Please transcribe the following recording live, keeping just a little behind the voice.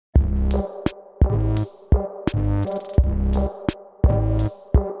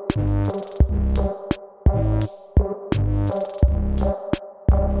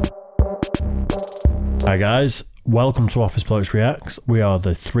Hi guys, welcome to Office Blokes Reacts. We are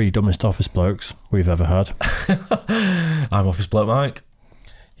the three dumbest office blokes we've ever had. I'm Office Bloke Mike.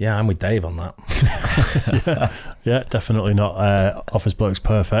 Yeah, I'm with Dave on that. yeah, definitely not Office Blokes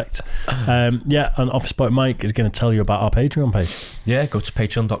Perfect. Yeah, and Office Bloke Mike is going to tell you about our Patreon page. Yeah, go to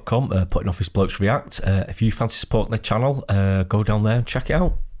patreon.com, put in Office Blokes React. If you fancy supporting the channel, go down there and check it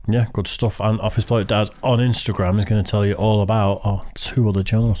out. Yeah, good stuff. And Office Bloke Dad on Instagram is going to tell you all about our two other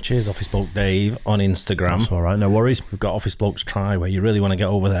channels. Cheers, Office Bloke Dave on Instagram. That's all right, no worries. We've got Office Blokes Try, where you really want to get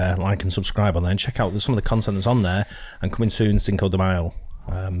over there, like and subscribe on there, and check out some of the content that's on there. And coming soon, Cinco de Mayo.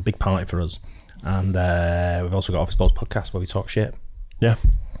 Big party for us. And we've also got Office Blokes Podcast, where we talk shit. Yeah,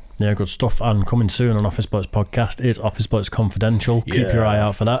 good stuff. And coming soon on Office Blokes Podcast is Office Blokes Confidential. Yeah. Keep your eye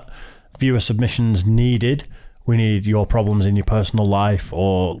out for that. Viewer submissions needed. We need your problems in your personal life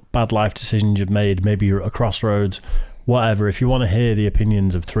or bad life decisions you've made. Maybe you're at a crossroads, whatever. If you want to hear the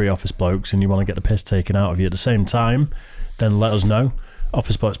opinions of three office blokes and you want to get the piss taken out of you at the same time, then let us know.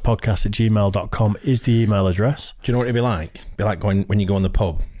 officeblokespodcast@gmail.com is the email address. Do you know what it'd be like? It'd be like going when you go in the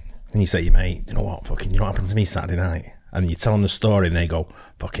pub and you say to your mate, you know what, fucking, you know what happened to me Saturday night? And you tell them the story and they go,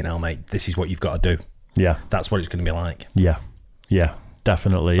 fucking hell, mate, this is what you've got to do. Yeah. That's what it's going to be like. Yeah.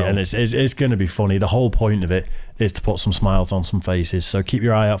 Definitely. So, and it's going to be funny. The whole point of it is to put some smiles on some faces. So keep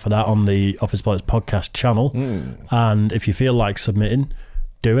your eye out for that on the Office Blokes Podcast channel. And if you feel like submitting,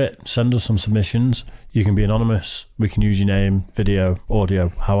 do it. Send us some submissions. You can be anonymous. We can use your name, video, audio,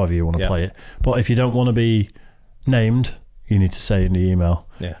 however you want to play it. But if you don't want to be named, you need to say in the email.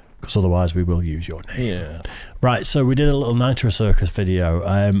 Yeah. Because otherwise we will use your name. Yeah. Right, so we did a little Nitro Circus video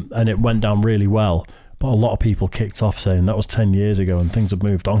and it went down really well. But a lot of people kicked off saying that was 10 years ago and things have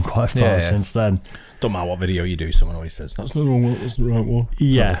moved on quite far since then. Don't matter what video you do, someone always says, that's not the wrong one, that's the right one.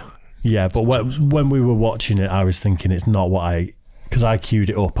 Yeah, but when we were watching it, I was thinking it's not what because I queued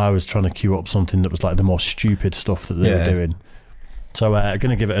it up, I was trying to queue up something that was like the more stupid stuff that they were doing. So I'm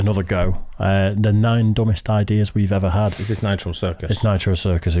going to give it another go. The 9 dumbest ideas we've ever had. Is this Nitro Circus? It's Nitro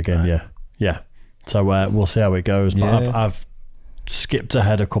Circus again, yeah. So we'll see how it goes. But I've skipped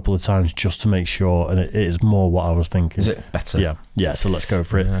ahead a couple of times just to make sure, and it is more what I was thinking. Is it better? Yeah, so let's go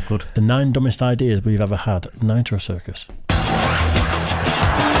for it. Yeah, good. The 9 dumbest ideas we've ever had. Nitro Circus.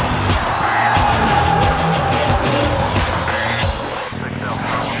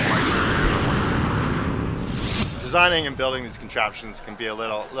 Designing and building these contraptions can be a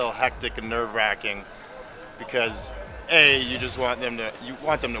little hectic and nerve-wracking because A, you just want them to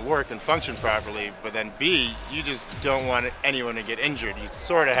work and function properly, but then B, you just don't want anyone to get injured. You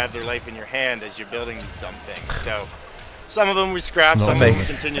sort of have their life in your hand as you're building these dumb things. So some of them we scrap, some of them we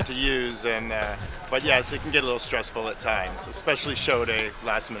continue to use, and but yes, it can get a little stressful at times, especially show day,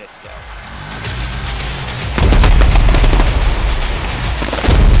 last-minute stuff.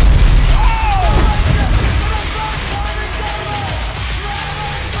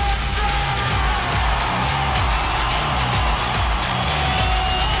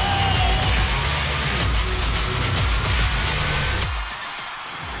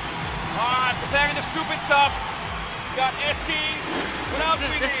 Preparing the stupid stuff. We got S-keys. What else we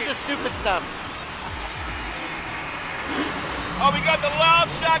need? This is the stupid stuff. Oh, we got the Love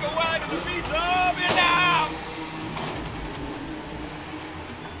Shack wagon, the beat love in the house.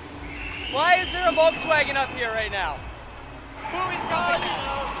 Why is there a Volkswagen up here right now? Who is going?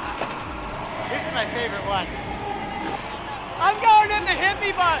 This is my favorite one. I'm going in the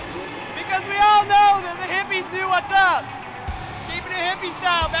hippie bus because we all know that the hippies knew what's up. Keeping it hippie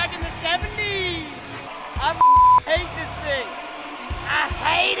style back in the 70s. I hate this thing. I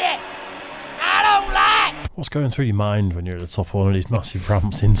hate it. I don't like. What's going through your mind when you're at the top of one of these massive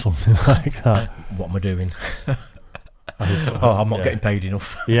ramps in something like that? What am I doing? I'm not getting paid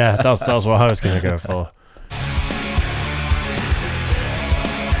enough. Yeah, that's what I was going to go for.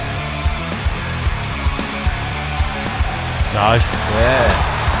 Nice. Yeah.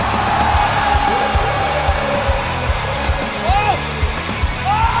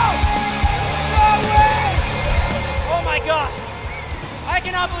 I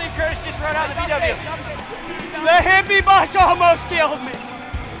cannot believe Curtis just ran out of the VW. The hippie bus almost killed me.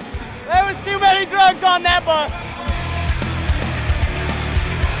 There was too many drugs on that bus.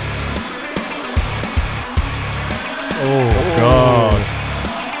 Oh, God.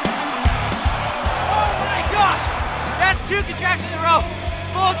 Oh, my gosh. That's 2 contractions in a row.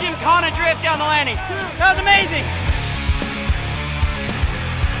 Full Gymkhana drift down the landing. That was amazing.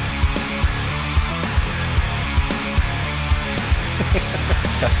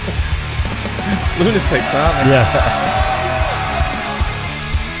 Lunatics, aren't they? Yeah.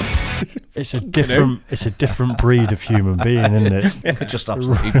 It's a different breed of human being, isn't it? They're just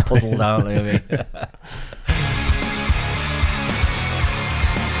absolutely puddled out. I mean.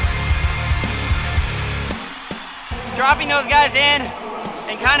 Dropping those guys in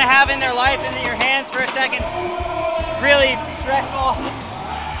and kind of having their life in your hands for a second, really stressful.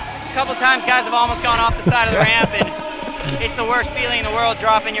 A couple times guys have almost gone off the side of the ramp, and it's the worst feeling in the world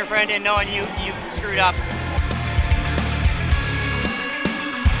dropping your friend in knowing you screwed up.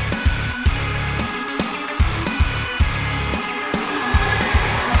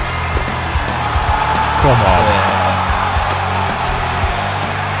 Come on.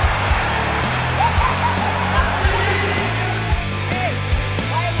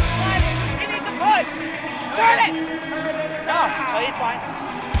 Turn it! No, he's fine.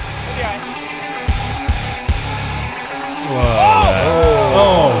 He'll be alright. Whoa.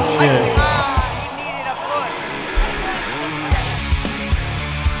 Oh, shit. He needed a push.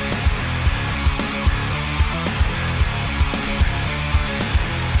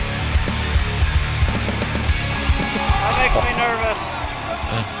 That makes me nervous.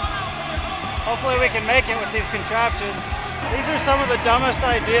 Hopefully we can make it with these contraptions. These are some of the dumbest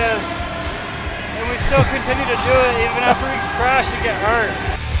ideas. And we still continue to do it even after we crash and get hurt.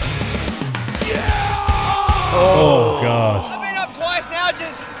 Oh, gosh. I've been up twice now,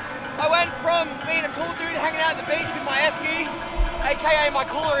 I went from being a cool dude hanging out at the beach with my esky, aka my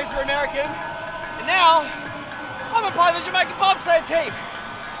cooler if you're American, and now I'm a part of the Jamaican bobsled team.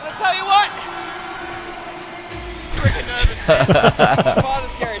 And I'll tell you what, freaking nervous. Far the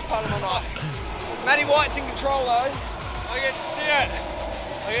scariest part of my life. Matty White's in control though. I get to steer it.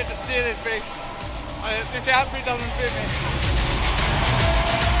 I get to steer this beast. This outfit doesn't fit me.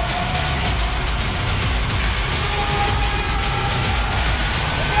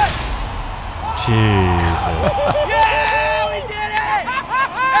 Jesus. Yeah, we did it!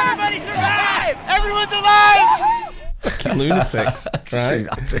 Everybody survived! Everyone's alive! Fucking lunatics, right?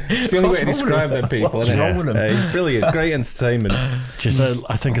 It's the only way to describe them people. What's isn't it? wrong with them? Hey, brilliant, great entertainment.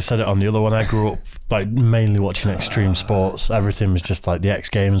 I think I said it on the other one. I grew up like mainly watching extreme sports. Everything was just like the X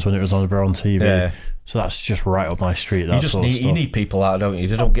Games when it was on TV. Yeah. So that's just right up my street. That You need people out, don't you?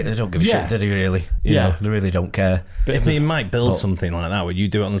 They don't give a shit, do they? Really? You know, they really don't care. But if you might build something like that, would you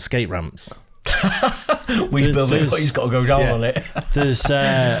do it on the skate ramps? We build it, but he's got to go down on it. There's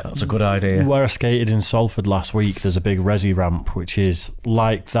that's a good idea. Where I skated in Salford last week, there's a big resi ramp which is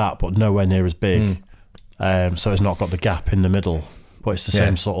like that, but nowhere near as big. So it's not got the gap in the middle, but it's the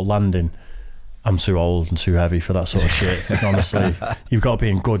same sort of landing. I'm too old and too heavy for that sort of shit. Honestly, you've got to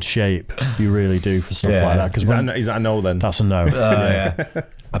be in good shape. You really do for stuff like that. Is that a no then? That's a no.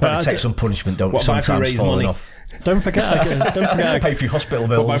 I better take some punishment, don't we? Sometimes falling off. Don't forget, I pay for your hospital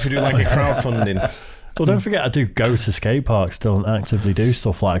bills. What about if we do like a crowdfunding? Well, don't forget, I do go to skate parks still and actively do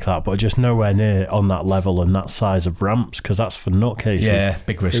stuff like that, but just nowhere near on that level and that size of ramps, because that's for nutcases. Yeah,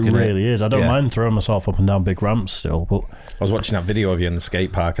 big risk. It really is. I don't mind throwing myself up and down big ramps still, but I was watching that video of you in the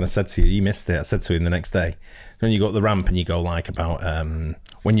skate park, and I said to you, you missed it. I said to him the next day, when you go up the ramp and you go like about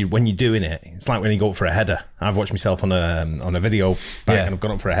when you're doing it, it's like when you go up for a header. I've watched myself on a video back and I've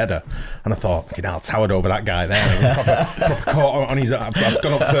gone up for a header, and I thought, I towered over that guy there, proper caught on his. I've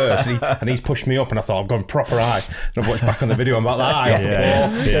gone up first, and he's pushed me up, and I thought I've gone proper high. And I've watched back on the video, I'm about that high off the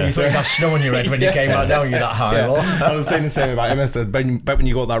floor. Yeah. You thought you had snow on your head when you came out down. You're that high. I was saying the same about him. I said, but when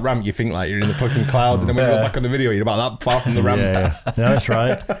you go up that ramp, you think like you're in the fucking clouds, and then when you look back on the video, you're about that far from the ramp. Yeah, that's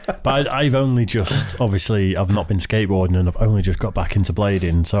right. But I've only just, obviously, I've not been skateboarding, and I've only just got back into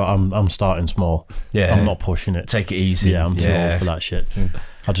blading, so I'm starting small. Yeah, I'm not pushing it. Take it easy. Yeah, I'm too old for that shit.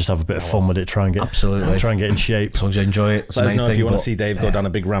 I'll just have a bit of fun with it. Try and get in shape. As long as you enjoy it. Let us know if you want to see Dave go down a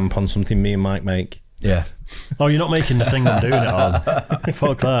big ramp on something me and Mike make. Yeah. Oh, you're not making the thing I'm doing it on.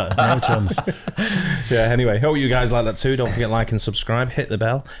 Fuck that. No chance. Yeah. Anyway, hope you guys like that too. Don't forget like and subscribe. Hit the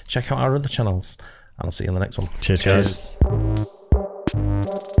bell. Check out our other channels. And I'll see you in the next one. Cheers.